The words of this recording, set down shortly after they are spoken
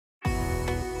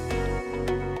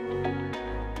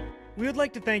We would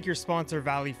like to thank your sponsor,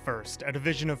 Valley First, a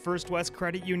division of First West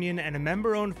Credit Union and a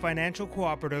member-owned financial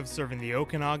cooperative serving the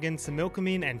Okanagan,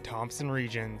 Similkameen, and Thompson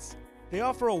regions. They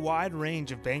offer a wide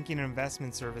range of banking and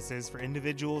investment services for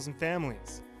individuals and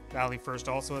families. Valley First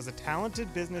also has a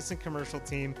talented business and commercial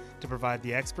team to provide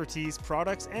the expertise,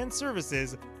 products, and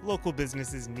services local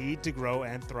businesses need to grow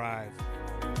and thrive.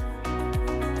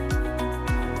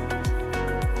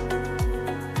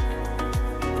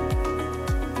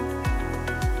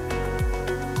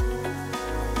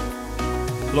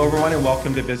 Hello, everyone, and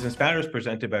welcome to Business Matters,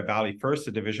 presented by Valley First,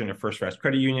 a division of First West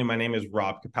Credit Union. My name is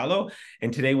Rob Capello,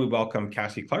 and today we welcome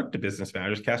Cassie Clarke to Business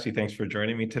Matters. Cassie, thanks for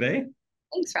joining me today.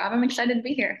 Thanks, Rob. I'm excited to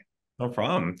be here. No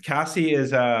problem. Cassie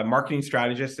is a marketing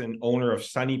strategist and owner of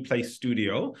Sunny Place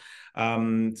Studio.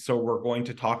 So we're going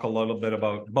to talk a little bit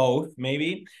about both,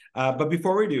 maybe. But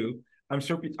before we do,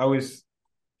 I was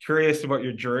curious about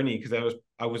your journey because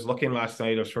I was looking last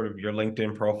night of sort of your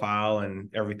LinkedIn profile and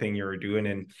everything you were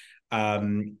doing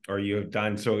or you have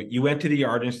done. So you went to the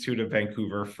Art Institute of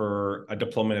Vancouver for a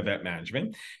diploma in event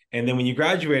management. And then when you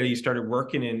graduated, you started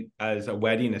working as a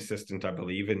wedding assistant, I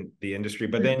believe, in the industry.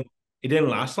 But then it didn't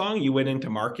last long. You went into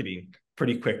marketing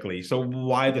pretty quickly. So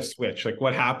why the switch? Like,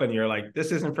 what happened? You're like,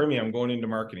 this isn't for me. I'm going into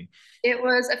marketing. It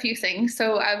was a few things.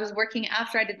 So I was working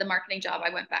after I did the marketing job.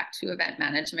 I went back to event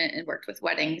management and worked with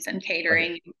weddings and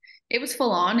catering. Okay. It was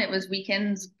full on. It was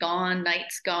weekends gone,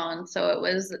 nights gone. So it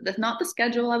was not the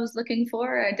schedule I was looking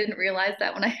for. I didn't realize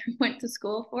that when I went to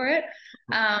school for it.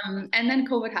 And then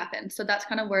COVID happened. So that's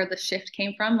kind of where the shift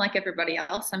came from. Like everybody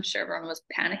else, I'm sure everyone was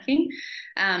panicking,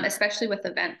 especially with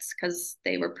events because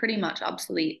they were pretty much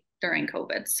obsolete during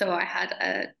COVID. So I had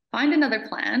to find another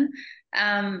plan.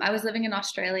 I was living in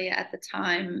Australia at the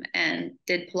time and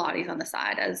did Pilates on the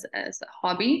side as a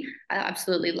hobby. I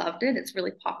absolutely loved it. It's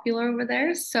really popular over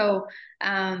there. So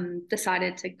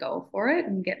decided to go for it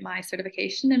and get my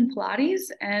certification in Pilates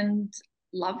and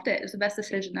loved it. It was the best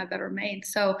decision I've ever made.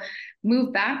 So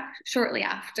moved back shortly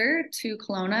after to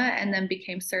Kelowna and then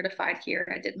became certified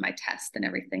here. I did my test and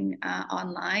everything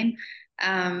online.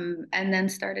 And then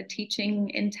started teaching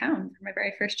in town for my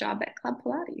very first job at Club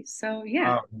Pilates. So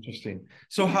yeah. Oh, interesting.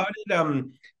 So how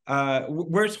did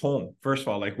where's home? First of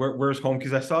all, like where's home?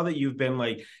 Because I saw that you've been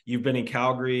in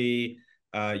Calgary,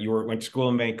 went to school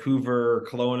in Vancouver,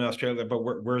 Kelowna, Australia, but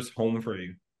where's home for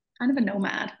you? Kind of a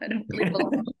nomad. I don't really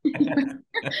belong.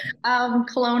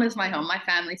 Kelowna is my home. My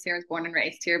family's here. I was born and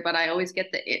raised here, but I always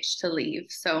get the itch to leave.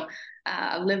 So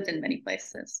I've lived in many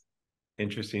places.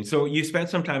 Interesting. So you spent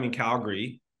some time in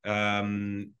Calgary,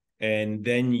 and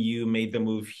then you made the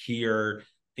move here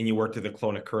and you worked at the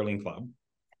Kelowna Curling Club.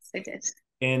 Yes, I did.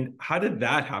 And how did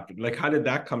that happen? Like, how did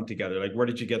that come together? Like, where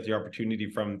did you get the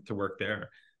opportunity to work there?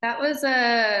 That was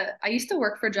I used to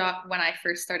work for Jock when I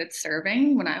first started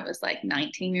serving when I was like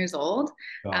 19 years old.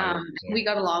 We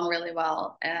got along really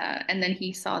well. And then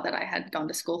he saw that I had gone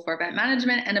to school for event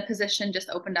management and a position just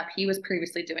opened up. He was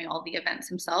previously doing all the events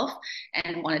himself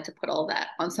and wanted to put all that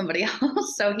on somebody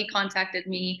else. So he contacted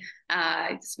me.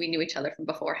 We knew each other from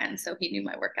beforehand. So he knew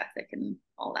my work ethic and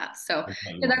all that. So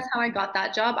yeah, that's how I got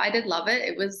that job. I did love it.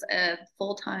 It was a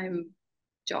full-time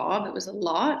job. It was a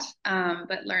lot,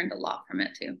 but learned a lot from it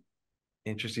too.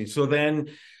 Interesting. So then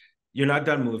you're not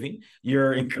done moving.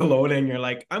 You're in Kelowna and you're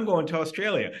like, I'm going to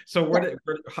Australia. So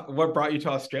what brought you to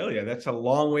Australia? That's a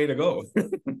long way to go.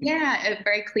 Yeah, a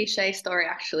very cliche story,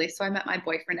 actually. So I met my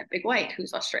boyfriend at Big White,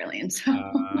 who's Australian. So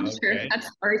I'm sure that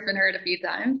story's been heard a few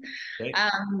times. Okay.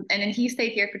 And then he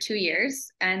stayed here for 2 years.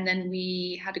 And then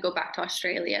we had to go back to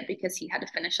Australia because he had to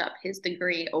finish up his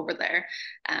degree over there.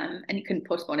 And he couldn't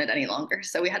postpone it any longer.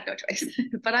 So we had no choice.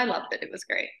 But I loved it. It was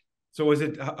great. So was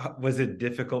it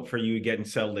difficult for you getting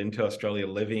settled into Australia,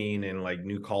 living and like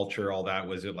new culture, all that?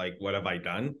 Was it like, what have I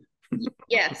done?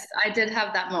 Yes, I did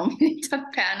have that moment of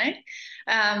panic.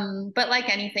 But like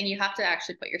anything, you have to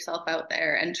actually put yourself out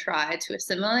there and try to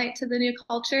assimilate to the new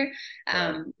culture.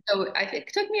 So it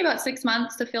took me about 6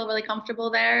 months to feel really comfortable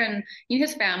there. And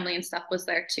his family and stuff was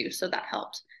there too. So that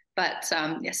helped. But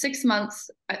yeah, 6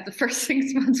 months, the first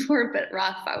 6 months were a bit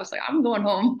rough. I was like, I'm going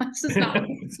home. This is not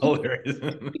it's hilarious.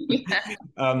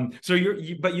 Yeah. So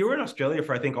you were in Australia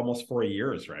for I think almost 4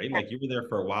 years, right? Yeah. Like you were there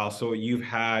for a while. So you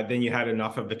had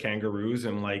enough of the kangaroos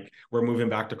and like we're moving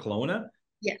back to Kelowna.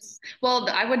 Yes. Well,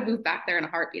 I would move back there in a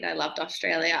heartbeat. I loved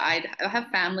Australia. I have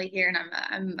family here and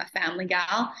I'm a family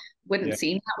gal. Wouldn't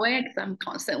seem that way because I'm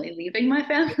constantly leaving my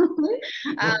family.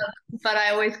 But I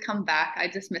always come back. I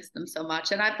just miss them so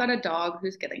much. And I've got a dog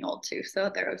who's getting old too.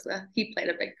 So he played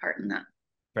a big part in that.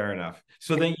 Fair enough.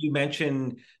 So then you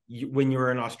mentioned when you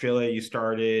were in Australia,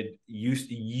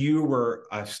 you were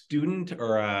a student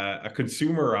or a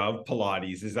consumer of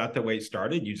Pilates. Is that the way it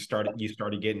started? You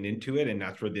started getting into it, and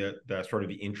that's where the sort of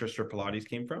the interest for Pilates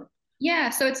came from? Yeah,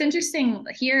 so it's interesting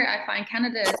here. I find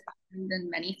Canada is behind in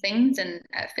many things, and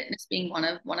fitness being one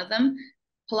of them.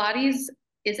 Pilates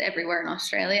is everywhere in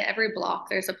Australia. Every block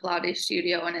there's a Pilates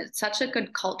studio, and it's such a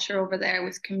good culture over there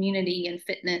with community and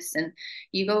fitness. And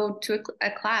you go to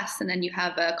a class, and then you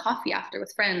have a coffee after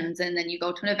with friends, and then you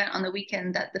go to an event on the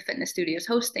weekend that the fitness studio is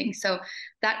hosting. So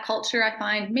that culture I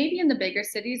find maybe in the bigger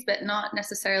cities, but not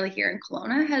necessarily here in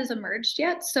Kelowna, has emerged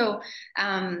yet. So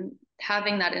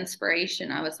having that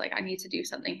inspiration, I was like, I need to do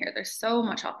something here. There's so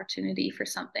much opportunity for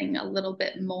something a little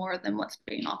bit more than what's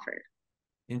being offered.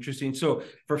 Interesting. So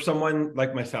for someone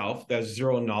like myself that has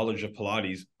zero knowledge of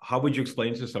Pilates, how would you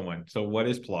explain to someone? So what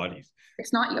is Pilates?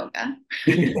 It's not yoga.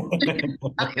 It's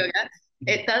not yoga.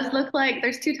 It does look like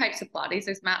there's two types of Pilates.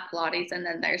 There's mat Pilates, and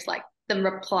then there's like the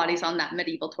Pilates on that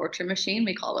medieval torture machine.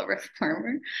 We call it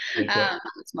reformer. Okay.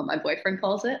 That's what my boyfriend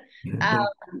calls it.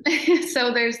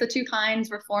 So there's the two kinds.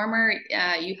 Reformer,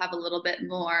 you have a little bit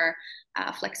more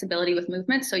flexibility with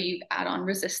movement. So you add on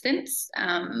resistance,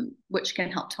 which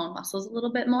can help tone muscles a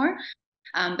little bit more.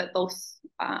 But both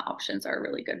options are a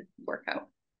really good workout.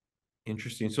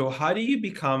 Interesting. So how do you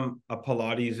become a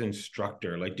Pilates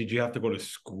instructor? Like, did you have to go to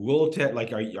school to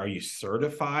like, are you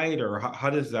certified, or how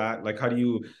does that, like, how do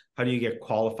you get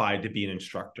qualified to be an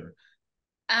instructor?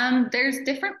 There's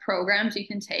different programs you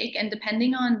can take, and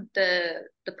depending on the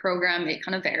program, it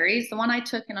kind of varies. The one I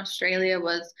took in Australia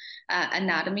was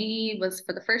anatomy, was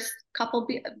for the first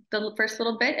the first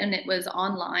little bit, and it was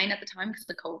online at the time because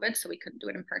of COVID, so we couldn't do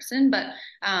it in person. But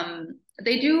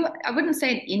they do, I wouldn't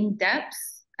say an in-depth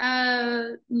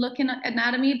look in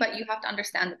anatomy, but you have to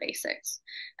understand the basics.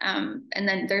 And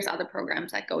then there's other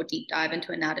programs that go deep dive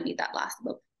into anatomy that last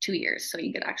about 2 years, so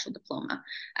you get actual diploma.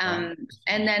 And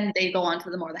then they go on to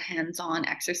the hands-on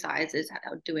exercises,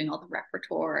 doing all the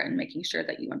repertoire and making sure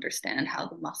that you understand how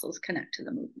the muscles connect to the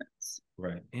movements.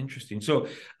 Right. Interesting. So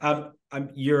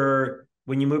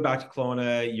when you move back to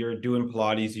Kelowna, you're doing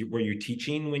Pilates. Were you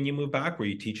teaching when you moved back? Were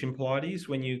you teaching Pilates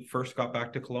when you first got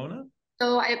back to Kelowna?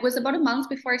 So it was about a month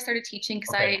before I started teaching,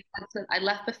 because Okay. I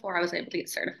left before I was able to get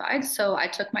certified. So I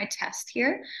took my test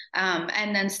here,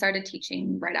 and then started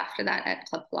teaching right after that at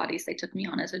Club Pilates. They took me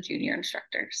on as a junior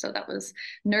instructor. So that was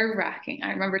nerve-wracking.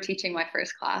 I remember teaching my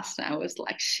first class and I was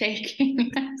like shaking.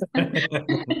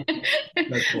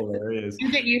 That's hilarious.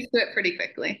 You get used to it pretty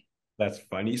quickly. That's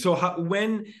funny. So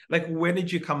when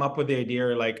did you come up with the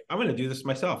idea, like, I'm going to do this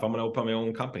myself? I'm going to open my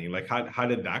own company. Like, how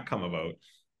did that come about?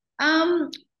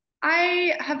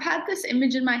 I have had this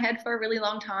image in my head for a really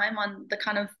long time on the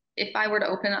kind of, if I were to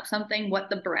open up something,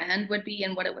 what the brand would be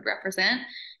and what it would represent.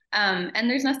 And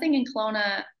there's nothing in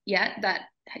Kelowna yet that,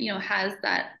 has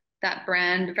that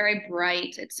brand. Very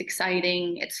bright, it's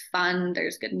exciting, it's fun,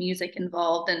 there's good music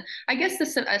involved. And I guess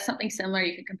this something similar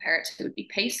you could compare it to would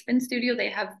be Pace Spin Studio. They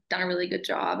have done a really good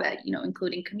job at,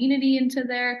 including community into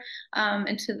their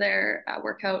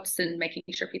workouts and making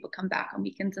sure people come back on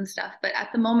weekends and stuff. But at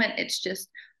the moment, it's just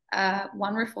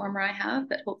one reformer I have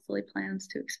that hopefully plans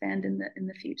to expand in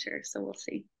the future. So we'll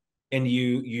see. And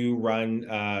you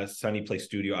run Sunny Place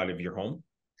Studio out of your home?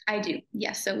 I do,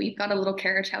 yes. So we've got a little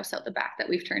carriage house out the back that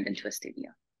we've turned into a studio.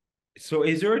 So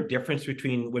is there a difference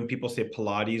between when people say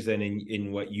Pilates and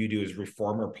in what you do is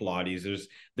reformer Pilates? Is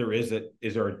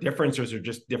there a difference, or is there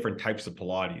just different types of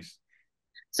Pilates?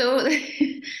 So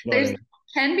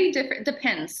can be different,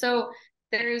 depends. So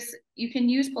you can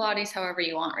use Pilates however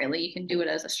you want, really. You can do it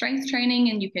as a strength training,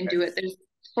 and you can do it,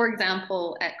 for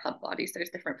example, at Club Pilates, there's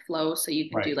different flows. So you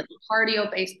can do like a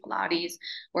cardio-based Pilates,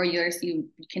 where you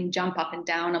can jump up and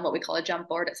down on what we call a jump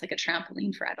board. It's like a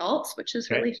trampoline for adults, which is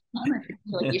really fun. I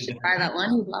feel like you should try that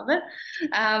one. You'd love it.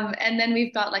 And then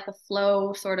we've got like a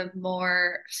flow, sort of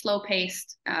more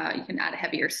slow-paced. You can add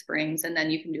heavier springs, and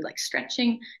then you can do like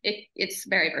stretching. It's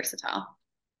very versatile.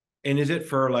 And is it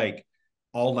for like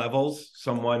all levels?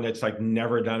 Someone that's like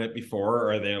never done it before,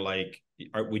 or are they like,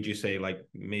 would you say like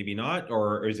maybe not,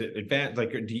 or is it advanced?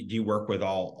 Like, do you work with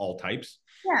all types?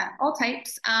 Yeah, all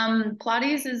types.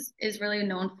 Pilates is really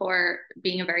known for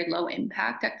being a very low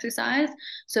impact exercise.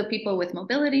 So people with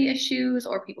mobility issues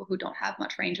or people who don't have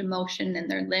much range of motion in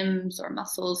their limbs or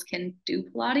muscles can do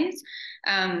Pilates.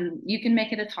 You can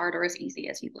make it as hard or as easy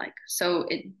as you'd like. So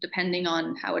depending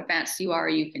on how advanced you are,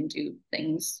 you can do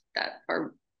things that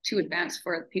are too advanced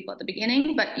for people at the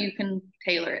beginning, but you can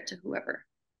tailor it to whoever.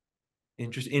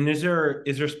 Interesting. And is there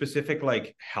specific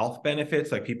like health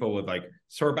benefits, like people with like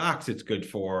sore backs it's good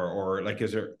for, or like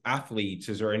is there athletes,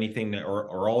 is there anything that,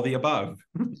 or all the above?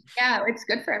 Yeah, it's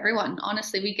good for everyone.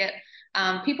 Honestly, we get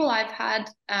people I've had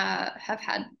have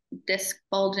had disc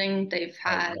bulging. They've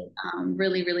Right, had right.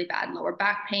 really, really bad lower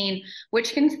back pain,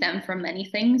 which can stem from many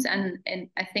things. And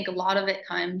I think a lot of it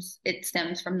times it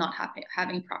stems from not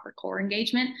having proper core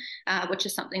engagement, which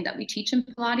is something that we teach in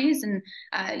Pilates. And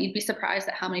you'd be surprised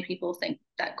at how many people think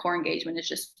that core engagement is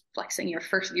just flexing your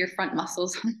front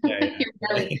muscles on Yeah, your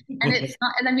belly. And yeah. it's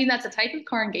not, and I mean that's a type of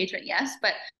core engagement, yes,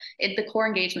 but the core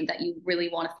engagement that you really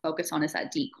want to focus on is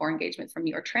that deep core engagement from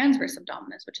your transverse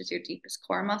abdominis, which is your deepest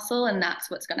core muscle. And that's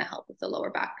what's going to help with the lower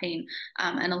back pain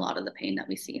and a lot of the pain that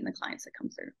we see in the clients that come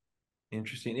through.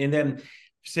 Interesting. And then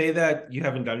say that you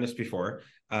haven't done this before,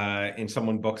 and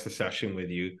someone books a session with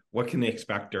you. What can they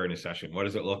expect during a session? What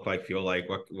does it look like, feel like?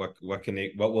 What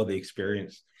will they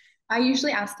experience? I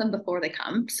usually ask them before they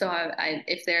come. So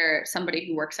if they're somebody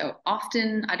who works out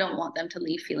often, I don't want them to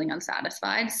leave feeling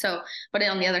unsatisfied. So, but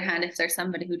on the other hand, if there's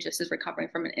somebody who just is recovering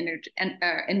from an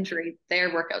injury,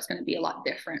 their workout's going to be a lot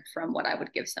different from what I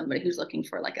would give somebody who's looking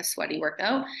for like a sweaty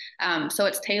workout. So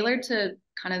it's tailored to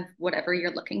kind of whatever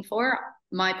you're looking for.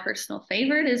 My personal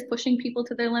favorite is pushing people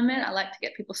to their limit. I like to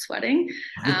get people sweating.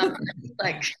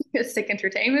 Like sick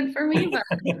entertainment for me, but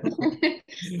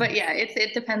but yeah,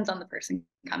 it depends on the person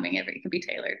coming. It can be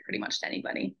tailored pretty much to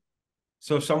anybody.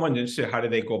 So if someone's interested, how do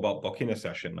they go about booking a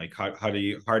session? Like how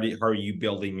are you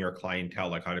building your clientele?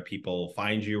 Like how do people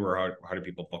find you, or how do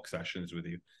people book sessions with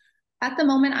you? At the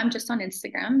moment, I'm just on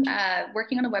Instagram,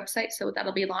 working on a website, so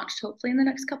that'll be launched hopefully in the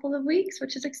next couple of weeks,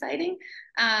 which is exciting.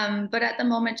 But at the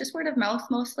moment, just word of mouth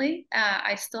mostly.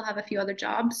 I still have a few other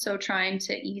jobs, so trying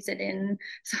to ease it in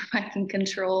so I can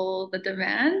control the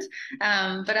demand.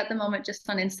 But at the moment, just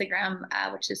on Instagram,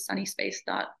 which is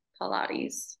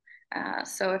sunnyspace.pilates.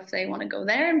 So if they want to go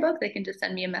there and book, they can just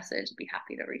send me a message. I'd be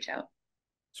happy to reach out.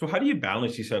 So how do you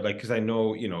balance? You said like, because I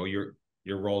know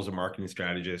your role as a marketing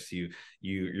strategist,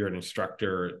 you're an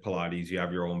instructor at Pilates, you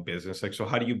have your own business. Like, so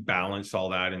how do you balance all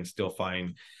that and still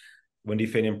find, when do you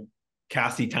fit in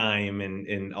Cassie time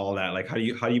and all that? Like, how do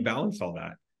you balance all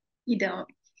that? You don't.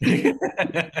 Right.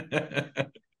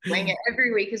 Wing it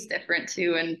every week is different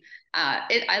too, and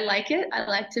I like it. I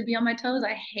like to be on my toes.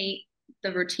 I hate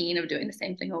the routine of doing the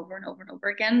same thing over and over and over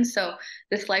again. So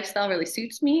this lifestyle really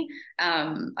suits me.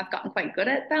 I've gotten quite good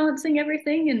at balancing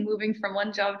everything and moving from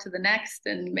one job to the next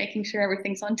and making sure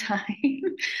everything's on time.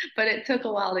 But it took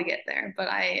a while to get there. But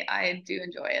I do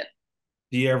enjoy it.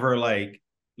 Do you ever like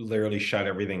literally shut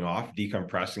everything off,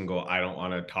 decompress, and go, I don't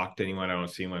want to talk to anyone, I don't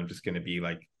see anyone, I'm just going to be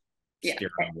like Yeah. stare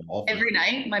at a wall Every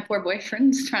night, my poor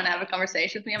boyfriend's trying to have a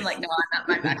conversation with me. I'm like, no, I'm at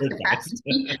my max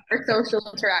capacity for social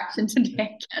interaction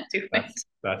today. I can't do it.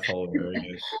 That's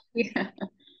hilarious. Yeah,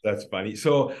 That's funny.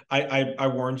 So I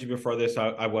warned you before this.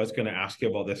 I was going to ask you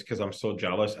about this because I'm so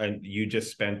jealous. And you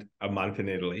just spent a month in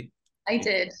Italy. I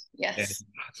did. And Yes.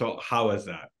 so how is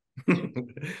that?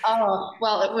 Oh,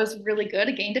 well, it was really good.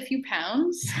 I gained a few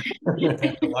pounds.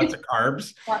 Lots of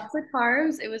carbs. Lots of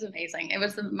carbs. It was amazing. It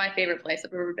was my favorite place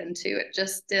I've ever been to. It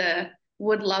just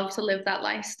would love to live that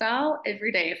lifestyle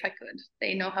every day if I could.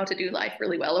 They know how to do life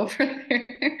really well over there.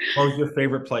 What was your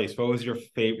favorite place? What was your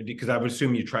favorite? Because I would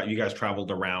assume you guys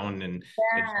traveled around and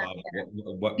saw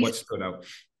what stood out.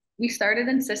 We started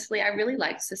in Sicily. I really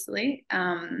liked Sicily.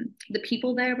 The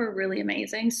people there were really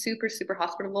amazing, super, super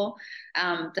hospitable.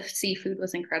 The seafood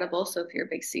was incredible. So if you're a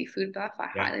big seafood buff, I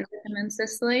highly recommend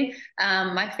Sicily.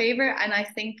 My favorite, and I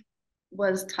think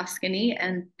was Tuscany.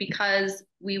 And because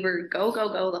we were go, go,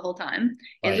 go the whole time,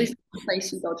 at least the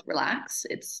place you go to relax.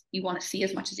 You want to see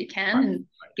as much as you can and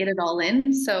get it all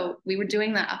in. So we were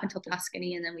doing that up until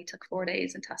Tuscany. And then we took 4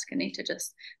 days in Tuscany to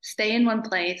just stay in one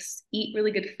place, eat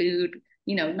really good food,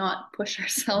 not push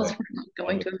ourselves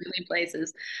going to a million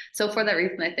places. So for that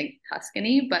reason, I think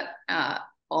Tuscany, but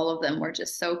all of them were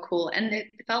just so cool. And it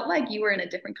felt like you were in a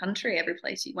different country every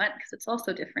place you went because it's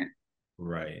also different.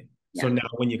 Right. Yeah. So now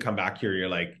when you come back here,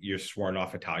 you're sworn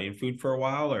off Italian food for a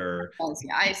while, or?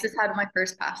 Yeah, I just had my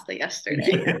first pasta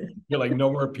yesterday. You're like, no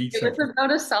more pizza. It was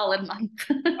about a solid month.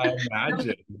 I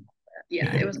imagine.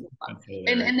 Yeah, it was fun.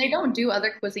 And they don't do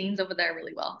other cuisines over there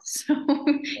really well. So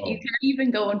you can't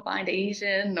even go and find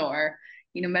Asian or,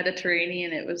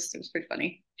 Mediterranean. It was pretty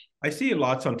funny. I see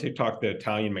lots on TikTok, the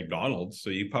Italian McDonald's. So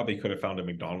you probably could have found a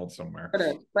McDonald's somewhere.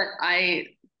 But I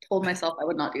told myself I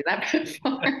would not do that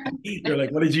before. You're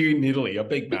like, what did you eat in Italy? A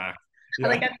Big Mac. Yeah.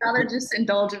 I'd rather just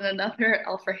indulge in another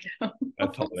Alfredo.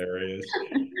 That's hilarious.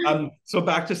 So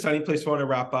back to Sunny Place, I want to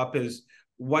wrap up is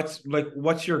what's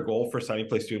your goal for Sunny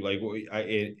Place, dude? Like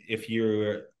if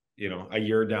you're, a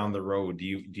year down the road? Do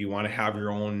you want to have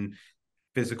your own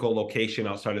physical location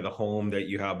outside of the home that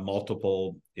you have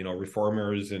multiple,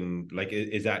 reformers, and like,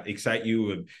 is that excite you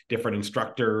with different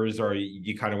instructors, or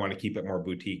you kind of want to keep it more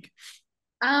boutique?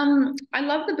 I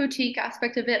love the boutique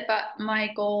aspect of it, but my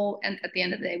goal and at the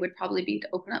end of the day would probably be to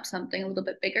open up something a little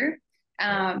bit bigger.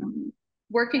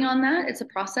 Working on that, it's a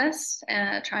process,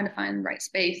 trying to find the right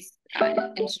space.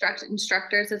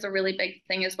 Instructors is a really big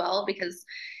thing as well, because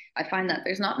I find that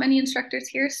there's not many instructors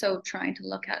here, so trying to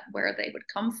look at where they would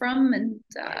come from, and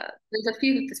there's a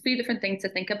few different things to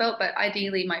think about, but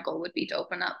ideally my goal would be to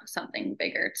open up something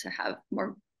bigger to have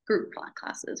more group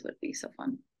classes. Would be so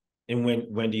fun. And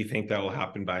when do you think that will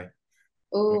happen by?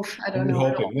 Oh, I don't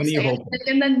know. When are you hoping?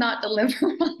 And then not deliver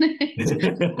on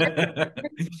it.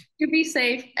 To be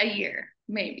safe, a year,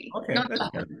 maybe. Okay, not that's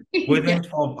good. Within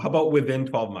 12, how about within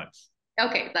 12 months?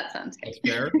 Okay, that sounds good.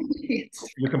 That's fair.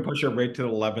 You can push it right to the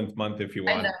 11th month if you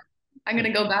want. I know. I'm going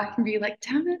to go back and be like,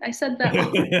 damn it, I said that.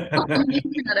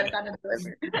 That I've got to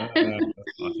deliver.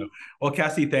 Awesome. Well,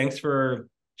 Cassie, thanks for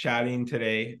chatting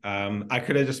today. I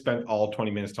could have just spent all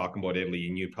 20 minutes talking about Italy,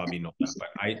 and you probably know that, but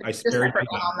I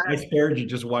spared you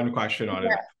just one question on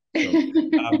it.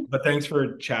 So, but thanks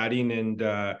for chatting, and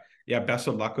best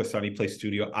of luck with Sunny Place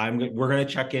Studio. We're gonna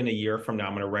check in a year from now.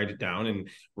 I'm gonna write it down, and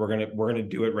we're gonna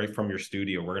do it right from your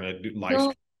studio. We're gonna do live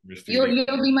stream from your studio.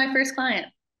 You'll be my first client.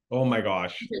 Oh my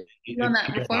gosh. You're on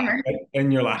that reformer.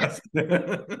 And your last. We'll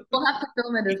have to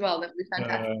film it as well. That would be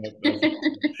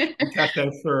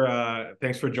fantastic.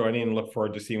 Thanks for joining, and look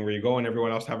forward to seeing where you go. And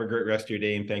everyone else, have a great rest of your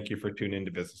day, and thank you for tuning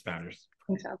into Business Matters.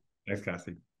 Thanks, Al. Thanks,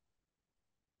 Cassie.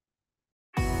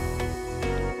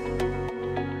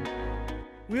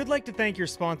 We would like to thank your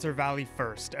sponsor, Valley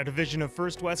First, a division of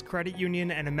First West Credit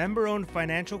Union and a member-owned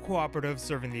financial cooperative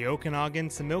serving the Okanagan,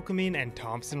 Similkameen, and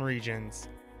Thompson regions.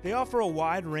 They offer a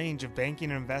wide range of banking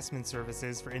and investment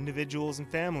services for individuals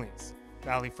and families.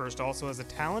 Valley First also has a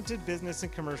talented business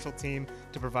and commercial team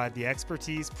to provide the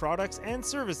expertise, products, and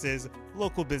services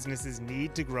local businesses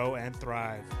need to grow and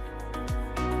thrive.